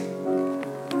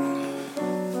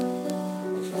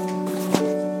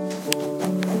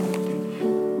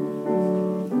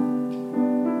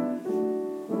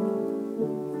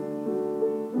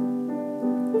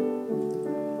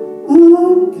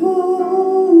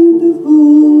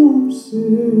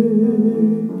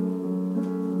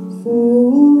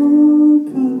for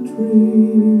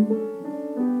country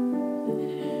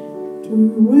to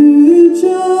which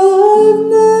I've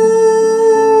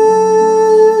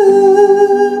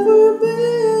never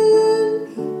been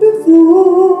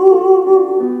before.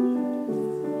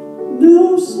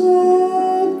 No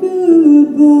sad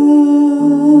goodbyes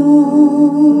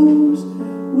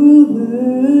will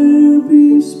there be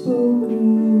spoken,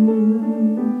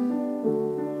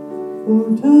 for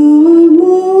time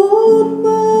won't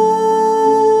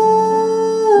matter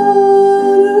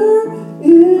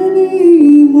anymore.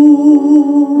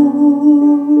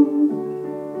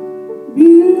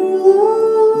 Beulah,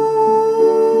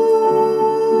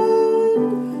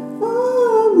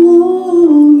 I'm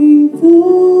longing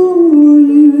for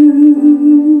you,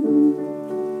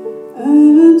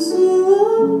 and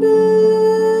someday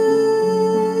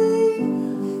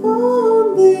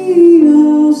on thee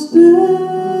I'll stand.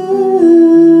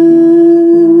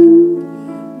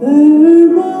 There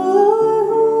my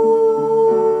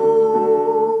home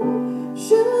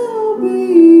shall be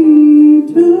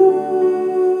eternal.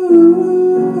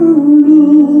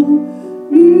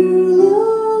 Beulah,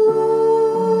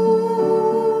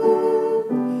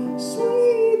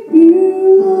 sweet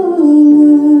Beulah.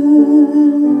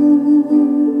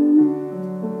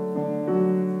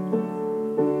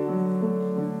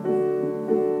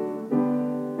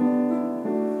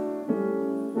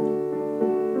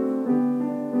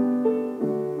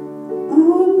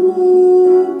 I'm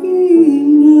looking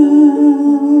now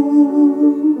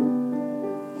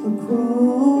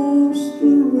across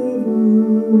the river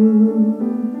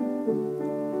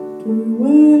to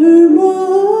where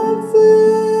my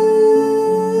faith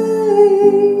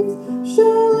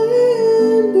shall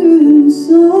end in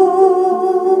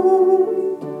sight.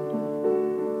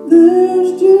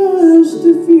 There's just a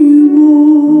few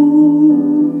more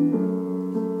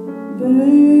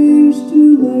days to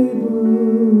labor,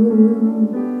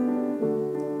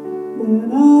 then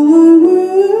I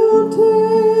will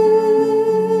take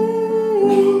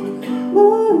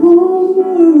my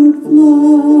homeward flight.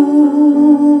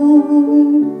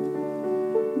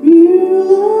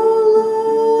 Beulah,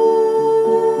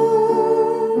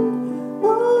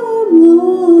 I'm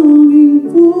longing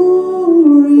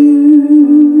for you,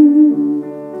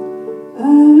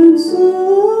 and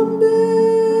someday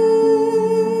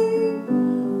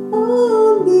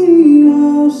on thee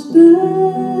I'll stand.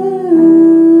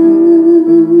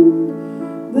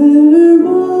 There my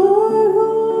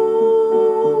home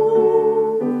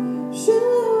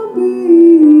shall be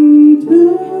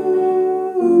eternal.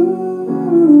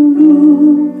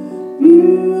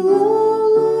 Beulah,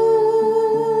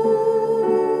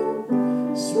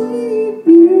 sweet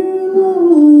Beulah.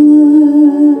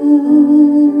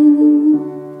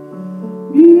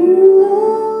 Beulah,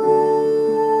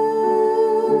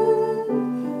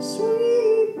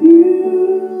 sweet Beulah.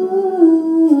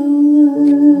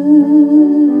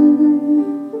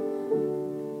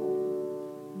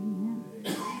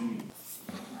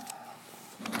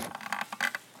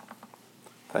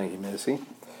 Thank you, Missy.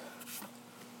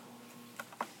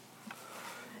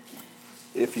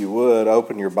 If you would,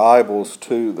 open your Bibles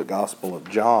to the Gospel of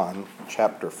John,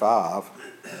 chapter 5.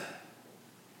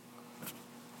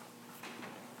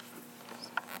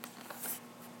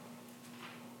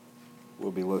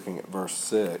 We'll be looking at verse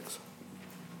 6.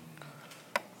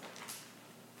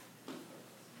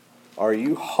 Are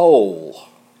you whole?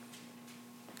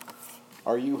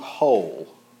 Are you whole?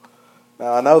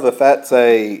 Now, I know that that's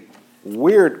a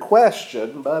weird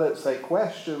question, but it's a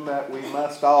question that we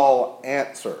must all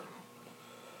answer.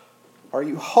 Are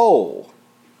you whole?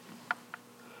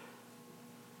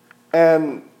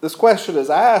 And this question is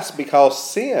asked because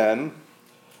sin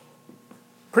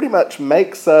pretty much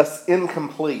makes us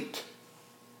incomplete.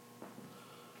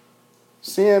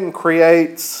 Sin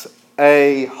creates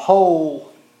a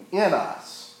hole in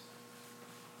us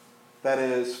that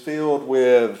is filled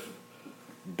with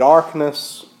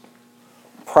darkness,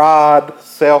 pride,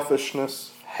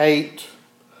 selfishness, hate,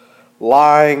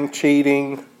 lying,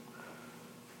 cheating,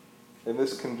 and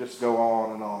this can just go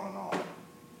on and on and on.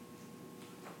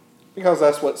 Because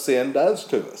that's what sin does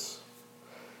to us.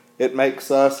 It makes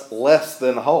us less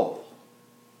than whole.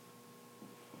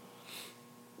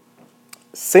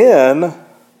 Sin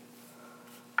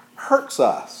hurts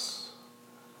us,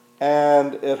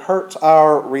 and it hurts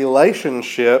our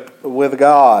relationship with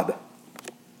God.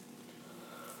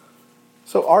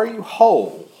 So are you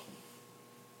whole?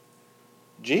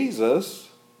 Jesus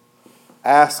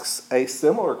asks a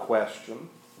similar question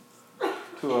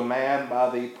to a man by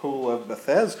the pool of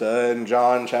Bethesda in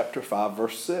John chapter 5,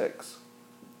 verse 6.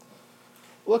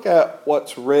 Look at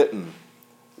what's written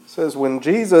says, when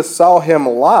Jesus saw him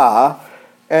lie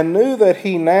and knew that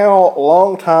he now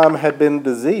long time had been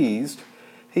diseased,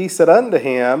 he said unto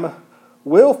him,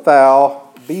 Wilt thou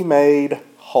be made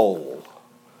whole?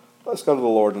 Let's go to the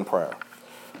Lord in prayer.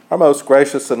 Our most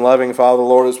gracious and loving Father,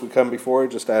 Lord, as we come before you,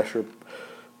 just ask your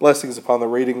blessings upon the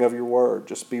reading of your word.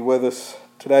 Just be with us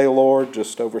today, Lord.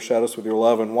 Just overshadow us with your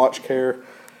love and watch care.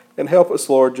 And help us,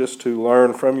 Lord, just to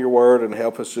learn from your word and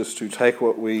help us just to take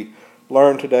what we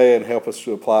learn today and help us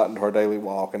to apply it into our daily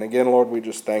walk. And again, Lord, we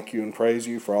just thank you and praise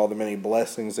you for all the many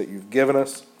blessings that you've given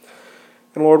us.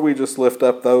 And Lord, we just lift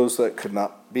up those that could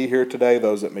not be here today,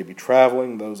 those that may be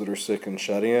traveling, those that are sick and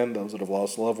shut in, those that have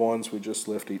lost loved ones. We just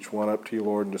lift each one up to you,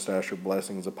 Lord, and just ask your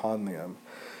blessings upon them.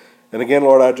 And again,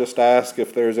 Lord, I just ask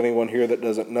if there's anyone here that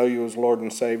doesn't know you as Lord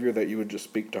and Savior, that you would just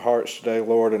speak to hearts today,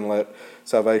 Lord, and let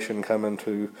salvation come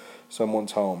into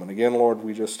someone's home. And again, Lord,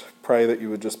 we just pray that you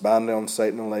would just bind down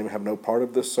Satan and let him have no part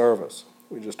of this service.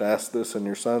 We just ask this in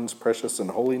your Son's precious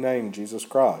and holy name, Jesus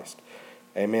Christ.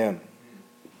 Amen.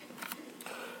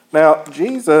 Now,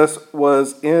 Jesus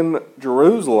was in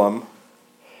Jerusalem,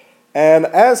 and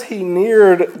as he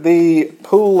neared the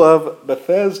pool of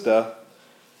Bethesda,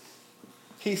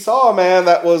 he saw a man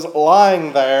that was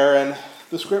lying there, and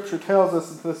the scripture tells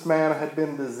us that this man had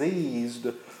been diseased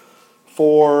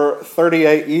for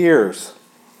 38 years.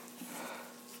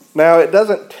 Now, it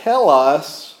doesn't tell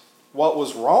us what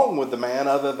was wrong with the man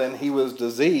other than he was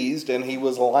diseased and he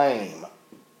was lame.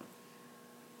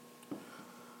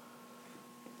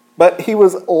 But he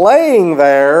was laying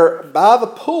there by the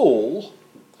pool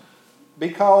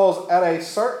because at a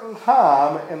certain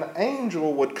time an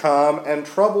angel would come and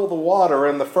trouble the water,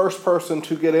 and the first person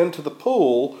to get into the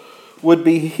pool would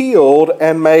be healed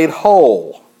and made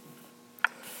whole.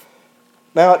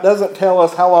 Now, it doesn't tell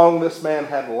us how long this man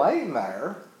had lain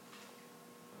there,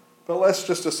 but let's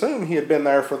just assume he had been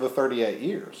there for the 38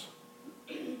 years.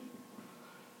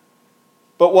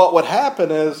 But what would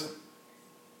happen is,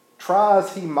 try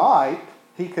as he might,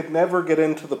 he could never get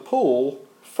into the pool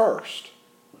first.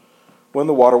 When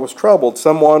the water was troubled,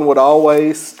 someone would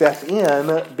always step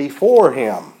in before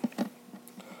him.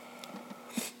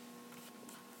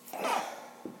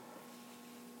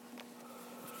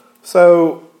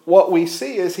 So what we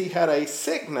see is he had a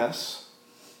sickness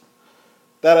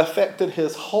that affected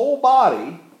his whole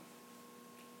body.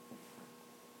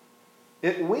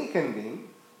 It weakened him.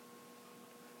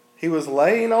 He was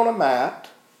laying on a mat.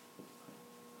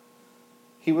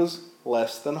 He was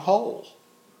less than whole.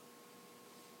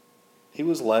 He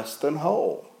was less than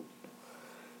whole.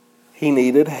 He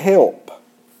needed help.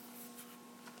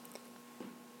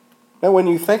 Now, when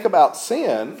you think about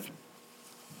sin,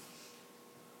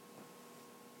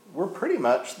 we're pretty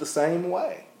much the same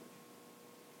way.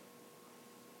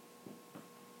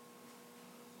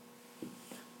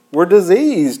 We're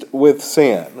diseased with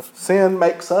sin. Sin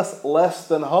makes us less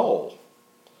than whole.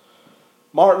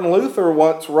 Martin Luther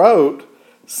once wrote,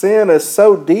 "Sin is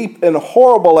so deep and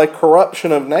horrible a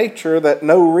corruption of nature that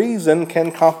no reason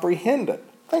can comprehend it."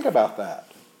 Think about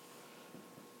that.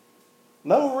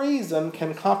 No reason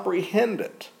can comprehend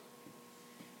it.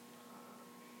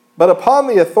 But upon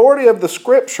the authority of the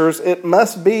Scriptures, it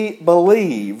must be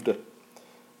believed.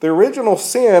 The original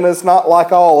sin is not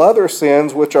like all other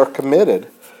sins which are committed.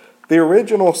 The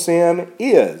original sin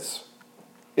is.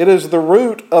 It is the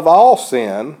root of all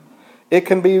sin. It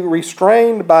can be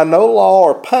restrained by no law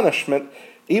or punishment,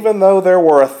 even though there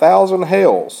were 1,000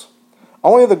 hells.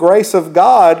 Only the grace of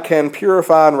God can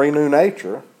purify and renew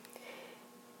nature.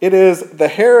 It is the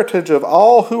heritage of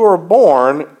all who are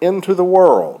born into the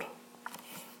world,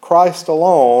 Christ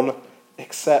alone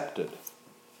accepted.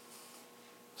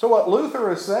 So what Luther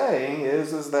is saying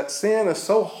is that sin is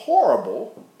so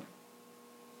horrible,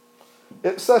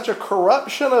 it's such a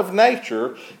corruption of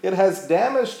nature, it has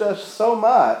damaged us so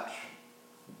much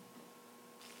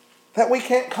that we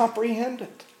can't comprehend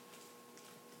it.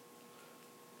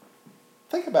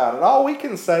 Think about it. All we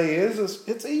can say is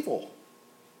it's evil.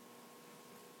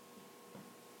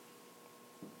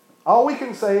 All we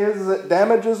can say is it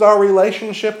damages our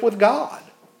relationship with God.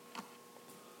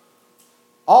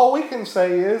 All we can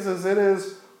say is it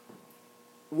is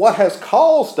what has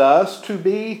caused us to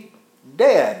be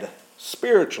dead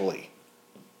spiritually.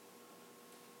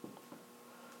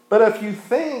 But if you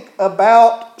think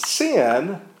about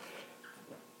sin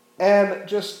and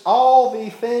just all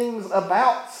the things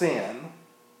about sin,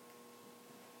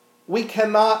 we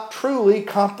cannot truly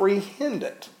comprehend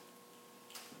it.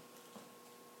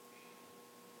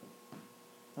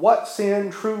 What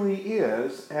sin truly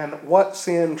is and what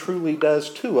sin truly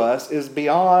does to us is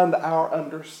beyond our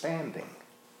understanding.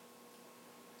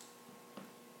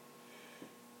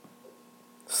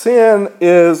 sin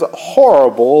is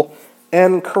horrible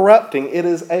and corrupting. It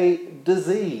is a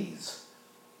disease.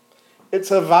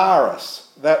 It's a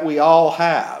virus that we all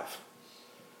have.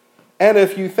 And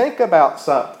if you think about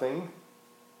something,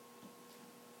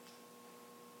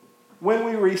 when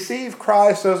we receive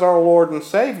Christ as our Lord and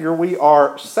Savior, we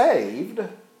are saved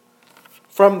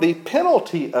from the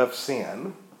penalty of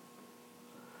sin.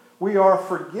 We are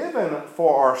forgiven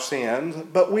for our sins,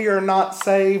 but we are not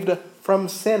saved from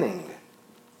sinning.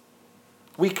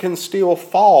 We can still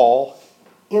fall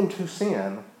into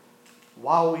sin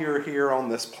while we are here on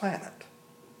this planet.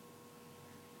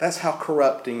 That's how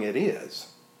corrupting it is.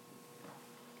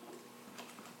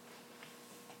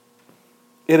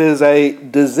 It is a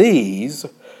disease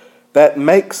that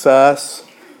makes us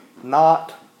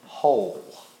not whole.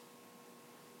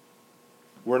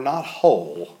 We're not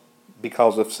whole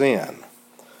because of sin.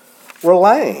 We're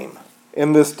lame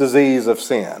in this disease of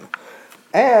sin.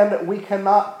 And we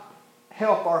cannot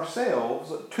help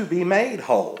ourselves to be made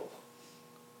whole.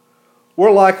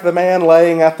 We're like the man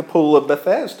laying at the pool of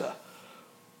Bethesda.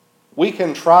 We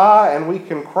can try and we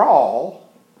can crawl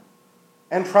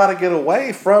and try to get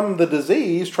away from the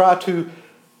disease, try to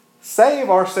save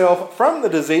ourselves from the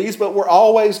disease, but we're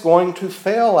always going to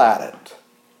fail at it.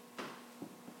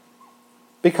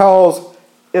 Because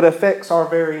it affects our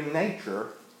very nature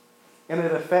and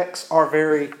it affects our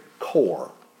very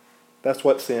core. That's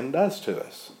what sin does to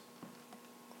us.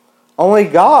 Only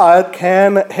God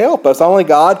can help us. Only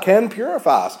God can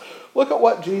purify us. Look at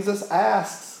what Jesus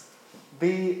asks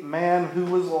the man who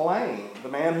was lame, the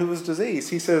man who was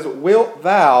diseased. He says, "Wilt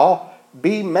thou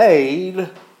be made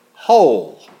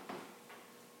whole?"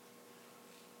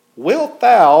 Wilt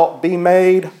thou be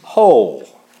made whole?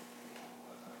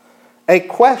 A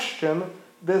question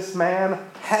this man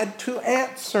had to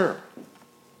answer.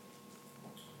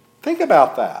 Think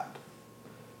about that.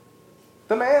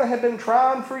 The man had been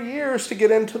trying for years to get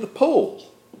into the pool.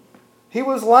 He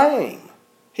was lame.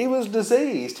 He was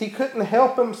diseased. He couldn't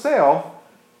help himself.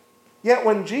 Yet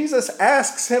when Jesus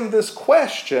asks him this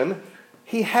question,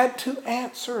 he had to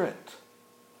answer it.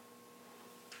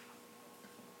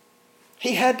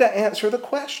 He had to answer the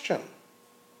question.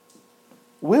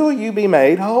 Will you be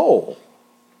made whole?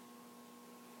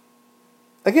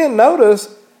 Again,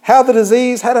 notice how the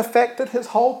disease had affected his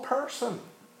whole person.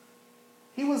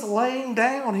 He was laying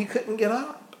down. He couldn't get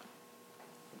up.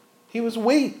 He was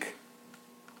weak.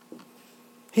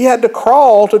 He had to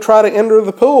crawl to try to enter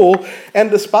the pool, and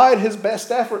despite his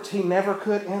best efforts, he never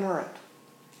could enter it.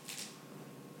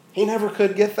 He never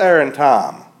could get there in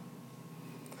time.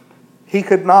 He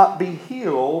could not be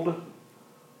healed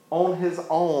on his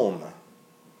own.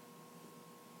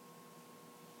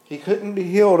 He couldn't be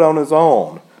healed on his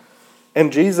own.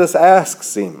 And Jesus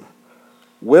asks him,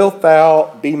 "Wilt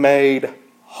thou be made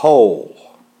whole?"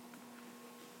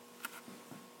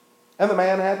 And the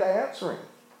man had to answer him.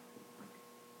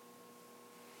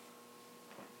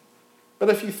 But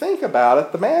if you think about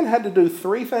it, the man had to do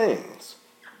three things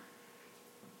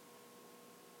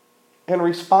in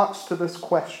response to this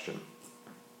question.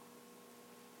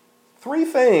 Three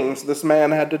things this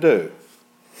man had to do.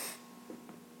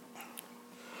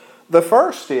 The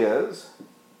first is,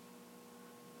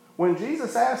 when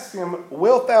Jesus asked him,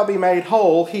 "Wilt thou be made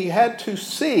whole?" he had to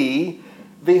see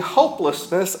the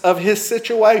hopelessness of his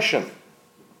situation.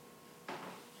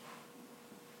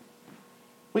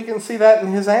 We can see that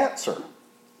in his answer.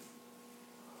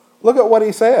 Look at what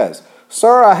he says.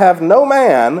 "Sir, I have no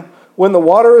man when the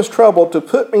water is troubled to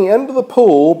put me into the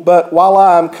pool, but while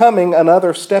I am coming,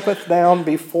 another steppeth down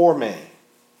before me."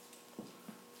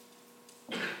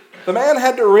 The man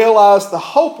had to realize the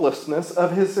hopelessness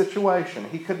of his situation.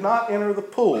 He could not enter the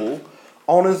pool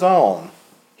on his own.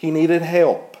 He needed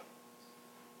help.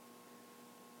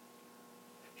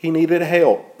 He needed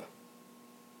help.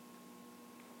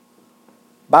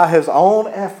 By his own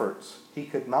efforts, he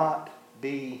could not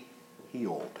be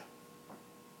healed.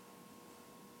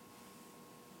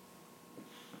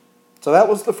 So that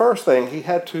was the first thing. He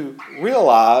had to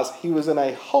realize he was in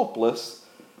a hopeless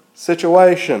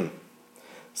situation.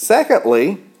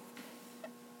 Secondly,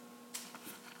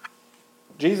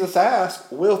 Jesus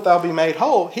asked, "Wilt thou be made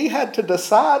whole?" He had to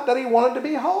decide that he wanted to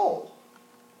be whole.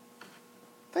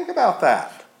 Think about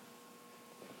that.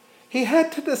 He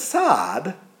had to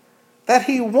decide that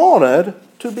he wanted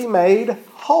to be made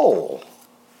whole.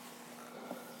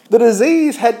 The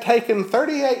disease had taken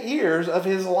 38 years of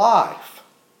his life.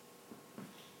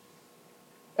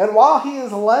 And while he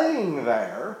is laying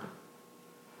there,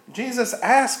 Jesus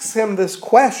asks him this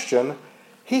question.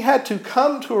 He had to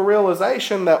come to a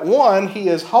realization that, one, he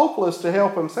is hopeless to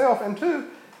help himself, and two,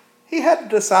 he had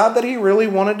to decide that he really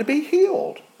wanted to be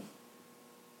healed.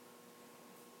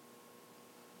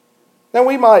 Now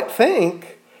we might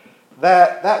think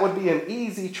that that would be an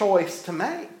easy choice to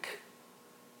make.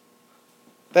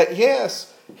 That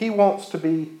yes, he wants to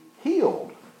be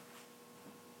healed.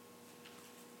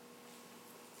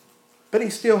 But he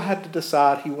still had to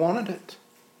decide he wanted it.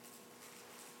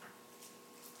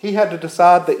 He had to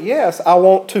decide that yes, I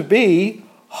want to be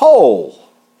whole.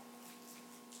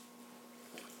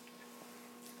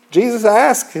 Jesus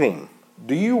asked him,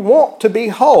 do you want to be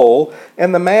whole?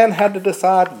 And the man had to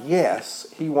decide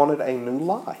yes, he wanted a new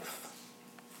life.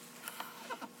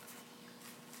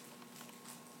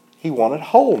 He wanted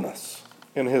wholeness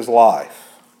in his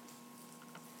life.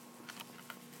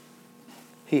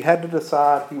 He had to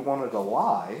decide he wanted a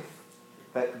life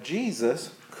that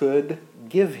Jesus could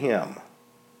give him.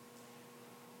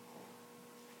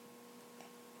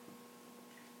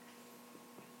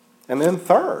 And then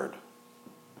third,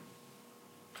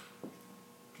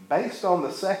 based on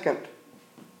the second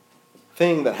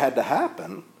thing that had to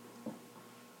happen,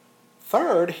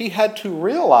 third, he had to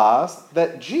realize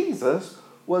that Jesus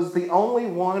was the only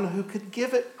one who could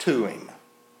give it to him.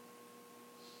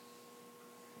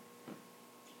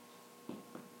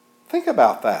 Think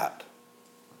about that.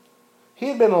 He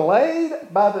had been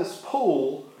laid by this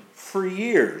pool for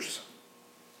years.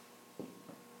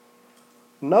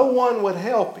 No one would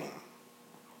help him.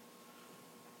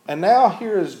 And now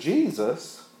here is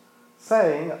Jesus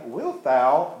saying, wilt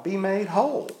thou be made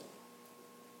whole?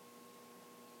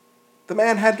 The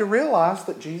man had to realize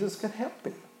that Jesus could help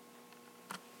him.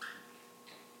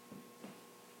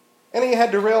 And he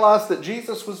had to realize that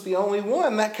Jesus was the only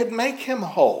one that could make him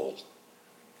whole.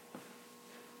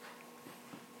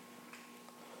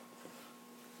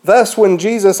 Thus, when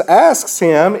Jesus asks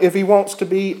him if he wants to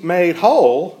be made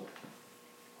whole,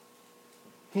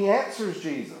 he answers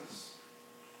Jesus,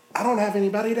 I don't have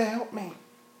anybody to help me.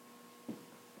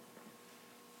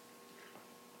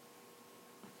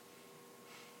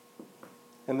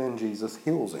 And then Jesus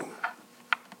heals him.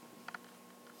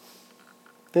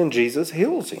 Then Jesus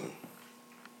heals him.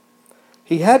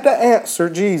 He had to answer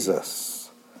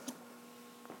Jesus.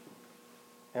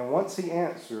 And once he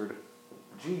answered,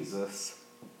 Jesus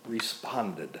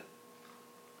responded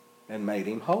and made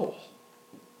him whole.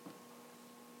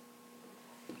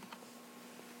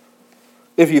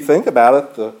 If you think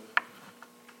about it,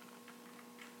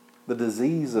 the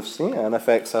disease of sin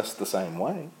affects us the same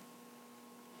way.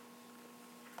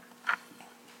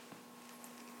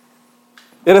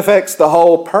 It affects the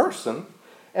whole person,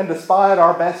 and despite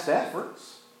our best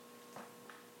efforts,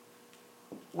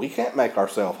 we can't make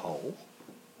ourselves whole.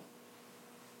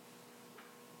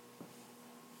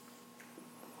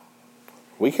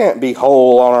 We can't be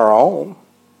whole on our own.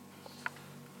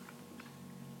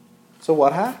 So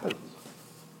what happens?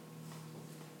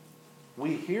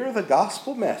 We hear the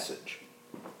gospel message.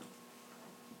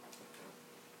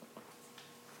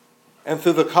 And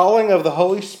through the calling of the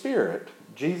Holy Spirit,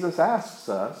 Jesus asks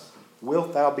us,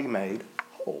 wilt thou be made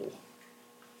whole?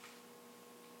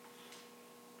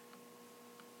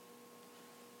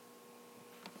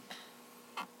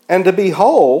 And to be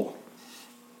whole,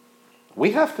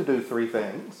 we have to do three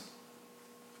things.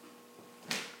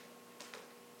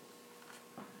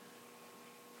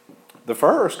 The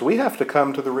first, we have to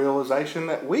come to the realization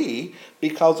that we,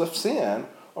 because of sin,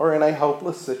 are in a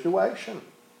hopeless situation.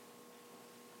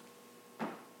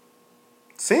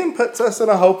 Sin puts us in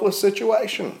a hopeless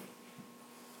situation.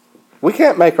 We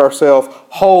can't make ourselves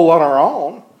whole on our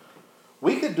own.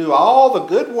 We could do all the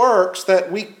good works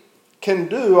that we can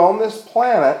do on this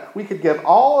planet. We could give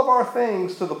all of our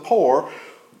things to the poor.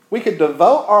 We could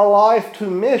devote our life to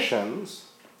missions.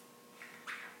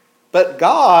 But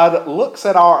God looks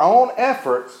at our own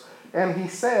efforts and He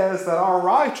says that our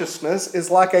righteousness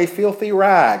is like a filthy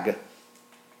rag.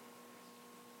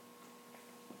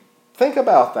 Think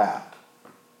about that.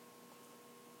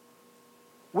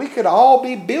 We could all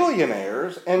be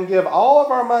billionaires and give all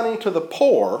of our money to the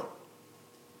poor,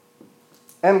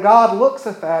 and God looks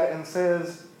at that and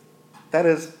says, that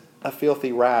is a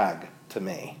filthy rag to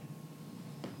me.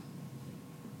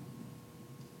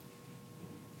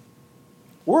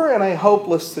 We're in a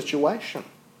hopeless situation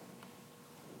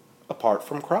apart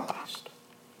from Christ.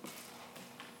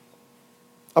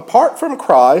 Apart from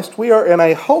Christ, we are in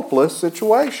a hopeless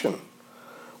situation.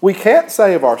 We can't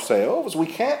save ourselves. We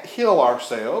can't heal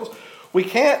ourselves. We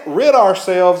can't rid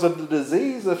ourselves of the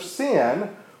disease of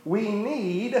sin. We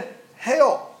need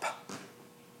help.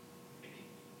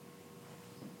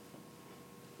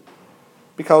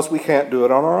 Because we can't do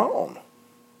it on our own.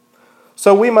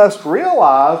 So we must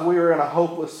realize we are in a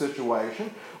hopeless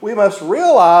situation. We must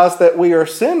realize that we are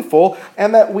sinful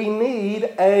and that we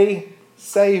need a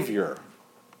Savior.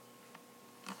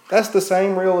 That's the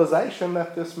same realization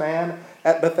that this man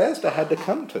at Bethesda had to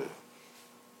come to.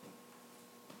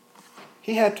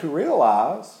 He had to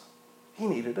realize he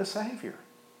needed a Savior.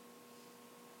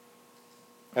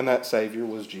 And that Savior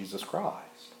was Jesus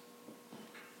Christ.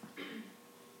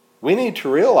 We need to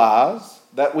realize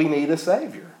that we need a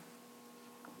Savior.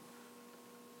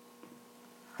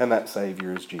 And that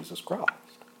Savior is Jesus Christ.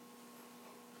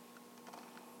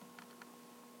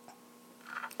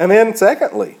 And then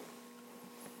secondly,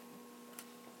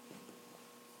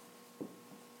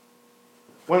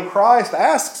 when Christ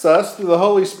asks us through the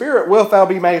Holy Spirit, wilt thou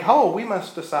be made whole? We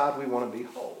must decide we want to be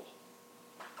whole.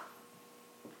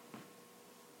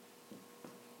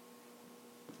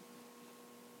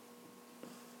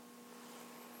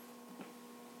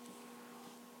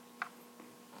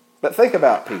 But think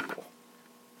about people.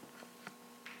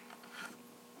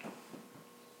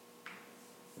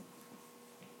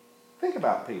 Think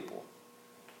about people.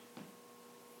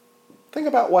 Think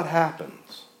about what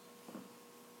happens.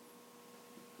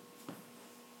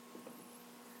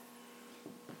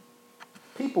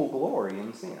 People glory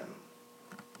in sin.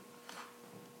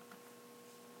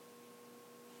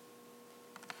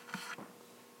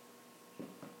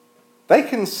 They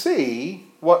can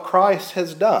see what Christ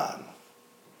has done.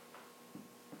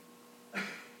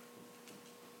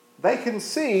 They can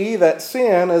see that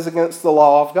sin is against the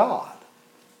law of God.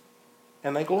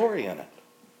 And they glory in it.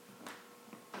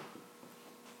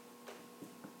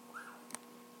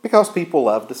 Because people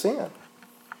love to sin.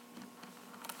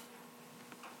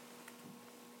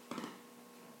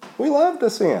 We love to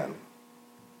sin.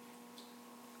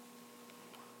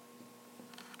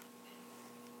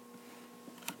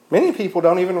 Many people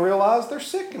don't even realize they're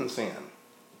sick in sin.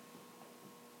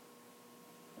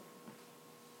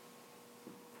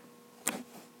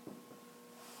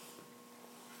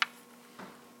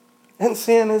 And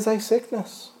sin is a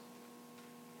sickness.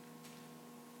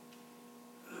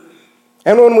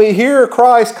 And when we hear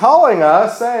Christ calling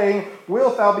us, saying,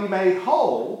 wilt thou be made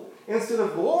whole, instead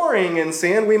of glorying in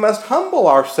sin, we must humble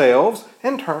ourselves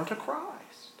and turn to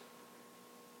Christ.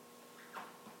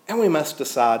 And we must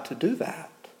decide to do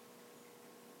that.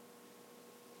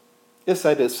 It's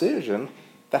a decision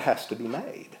that has to be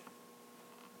made.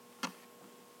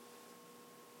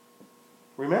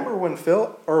 Remember when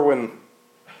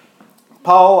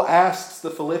Paul asks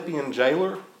the Philippian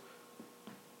jailer,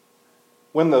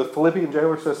 when the Philippian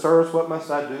jailer says, sirs, what must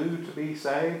I do to be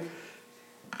saved?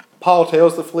 Paul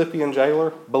tells the Philippian jailer,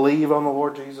 believe on the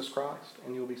Lord Jesus Christ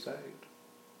and you'll be saved.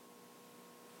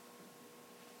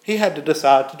 He had to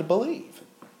decide to believe.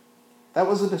 That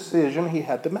was a decision he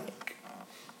had to make.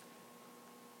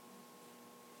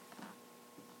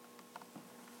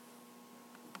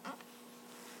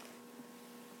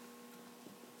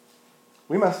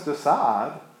 We must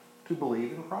decide to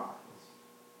believe in Christ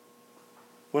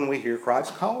when we hear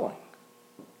Christ calling.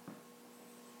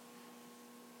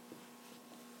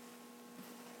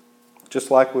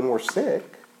 Just like when we're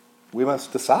sick, we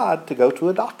must decide to go to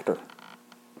a doctor.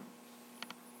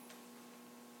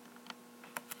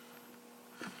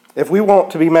 If we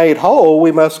want to be made whole,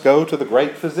 we must go to the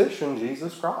great physician,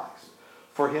 Jesus Christ,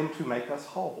 for him to make us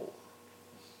whole.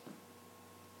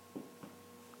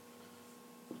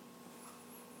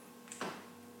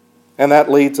 And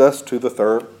that leads us to the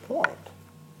third point.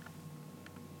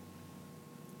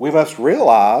 We must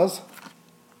realize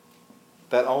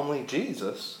that only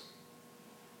Jesus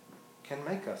can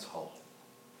make us whole.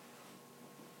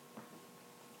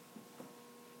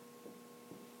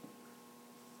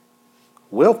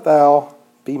 Wilt thou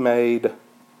be made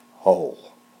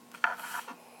whole?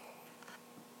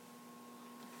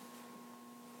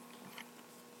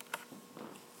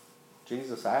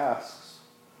 Jesus asks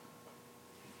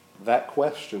that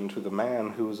question to the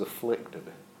man who was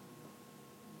afflicted.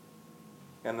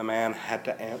 And the man had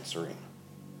to answer him.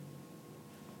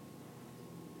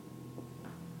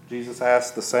 Jesus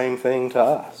asked the same thing to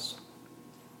us.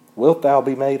 Wilt thou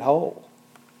be made whole?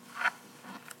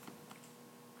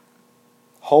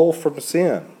 Whole from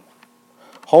sin.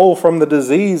 Whole from the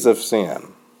disease of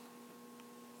sin.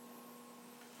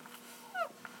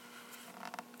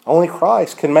 Only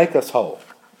Christ can make us whole.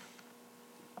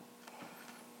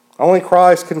 Only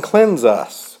Christ can cleanse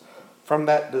us from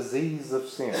that disease of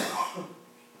sin.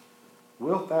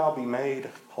 Wilt thou be made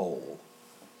whole?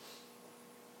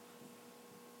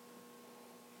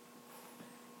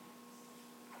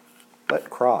 Let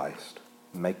Christ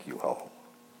make you whole.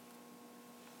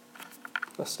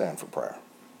 Let's stand for prayer.